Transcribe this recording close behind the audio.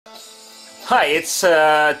Hi, it's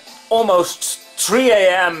almost 3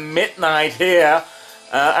 a.m. midnight here,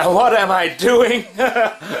 and what am I doing?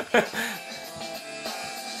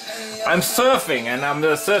 I'm surfing, and I'm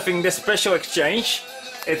surfing this special exchange.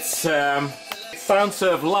 It's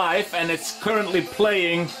SoundSurf Live, and it's currently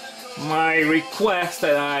playing my request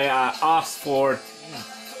that I asked for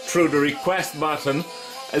through the request button.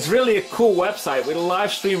 It's really a cool website with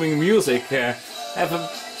live streaming music. Have a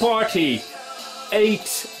party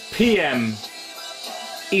 8 p.m.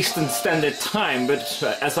 Eastern Standard Time, but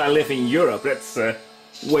as I live in Europe, that's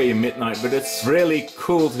way midnight. But it's really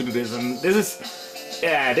cool to do this, and this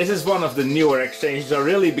is one of the newer exchanges I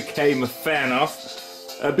really became a fan of.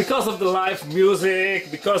 Because of the live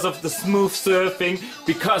music, because of the smooth surfing,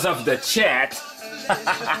 because of the chat.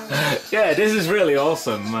 Yeah, this is really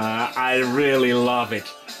awesome. I really love it.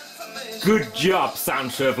 Good job,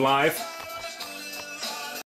 SoundSurf Live.